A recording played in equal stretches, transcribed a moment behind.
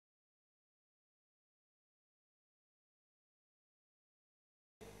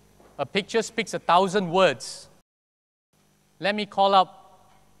a picture speaks 1,000 words. Let me call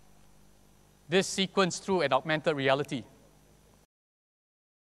up this sequence through an augmented reality.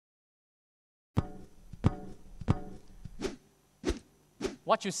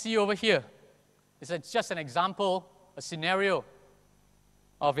 What you see over here is just an example, a scenario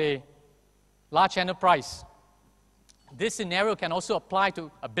of a large enterprise. This scenario can also apply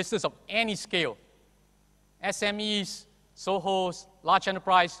to a business of any scale, SMEs, SOHOs, large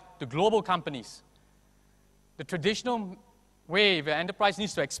enterprise, to global companies. The traditional way, if an enterprise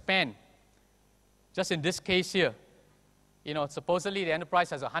needs to expand, just in this case here, supposedly the enterprise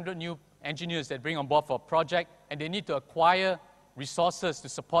has 100 new engineers that bring on board for a project, and they need to acquire resources to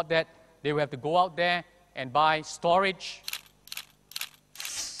support that. They will have to go out there and buy storage,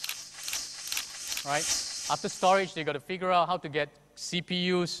 right? After storage, they got to figure out how to get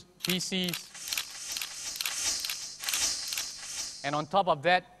CPUs, PCs, and on top of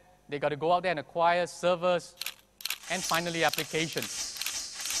that, they got to go out there and acquire servers, and finally applications.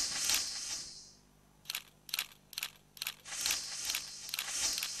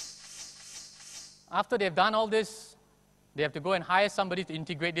 After they've done all this, they have to go and hire somebody to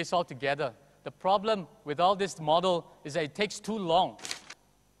integrate this all together. The problem with all this model is that it takes too long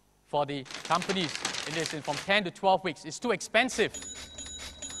for the companies in this, from 10 to 12 weeks. It's too expensive,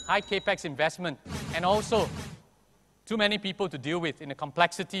 high capex investment, and also too many people to deal with in the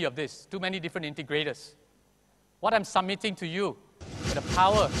complexity of this, too many different integrators. What I'm submitting to you, the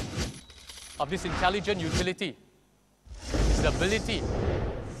power of this intelligent utility, is the ability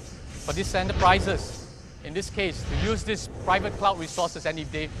for these enterprises, in this case, to use these private cloud resources, and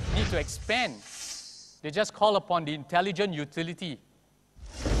if they need to expand, they just call upon the intelligent utility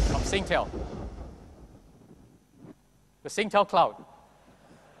from SingTel, the SingTel Cloud.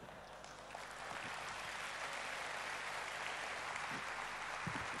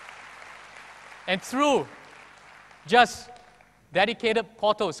 And through just dedicated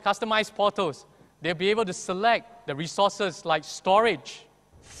portals, customized portals, they'll be able to select the resources like storage,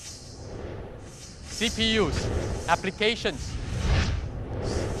 CPUs, applications,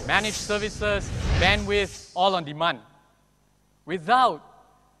 managed services, bandwidth, all on demand, without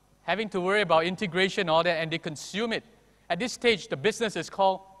having to worry about integration and all that, and they consume it. At this stage, the business is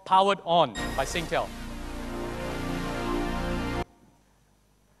called Powered On by SingTel.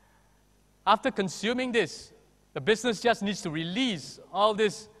 After consuming this, the business just needs to release all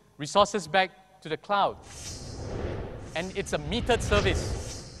these resources back to the cloud. And it's a metered service.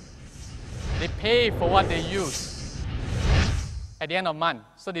 They pay for what they use at the end of the month.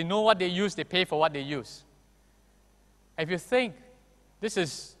 So they know what they use, they pay for what they use. If you think this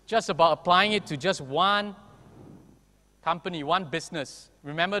is just about applying it to just one company, one business,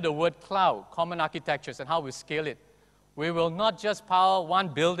 remember the word cloud, common architectures, and how we scale it. We will not just power one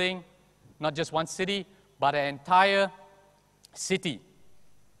building, not just one city, but an entire city.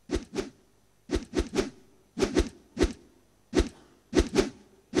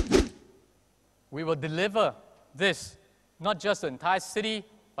 We will deliver this, not just to an entire city,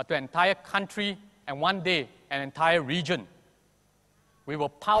 but to an entire country, and one day, an entire region. We will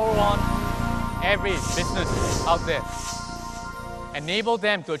power on every business out there, enable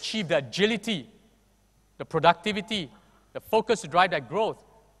them to achieve the agility, the productivity, the focus to drive that growth,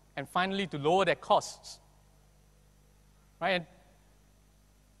 and finally to lower their costs. Right? And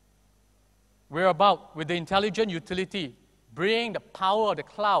we're about, with the intelligent utility, bring the power of the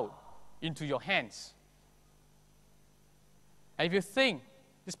cloud into your hands. And if you think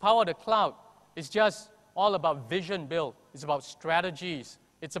this power of the cloud is just all about vision build, it's about strategies,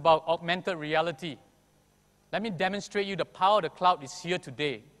 it's about augmented reality, let me demonstrate you the power of the cloud is here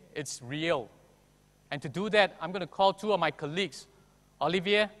today. It's real. And to do that, I'm going to call two of my colleagues,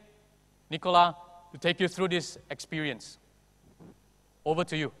 Olivier, Nicolas, to take you through this experience. Over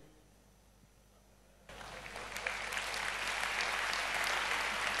to you.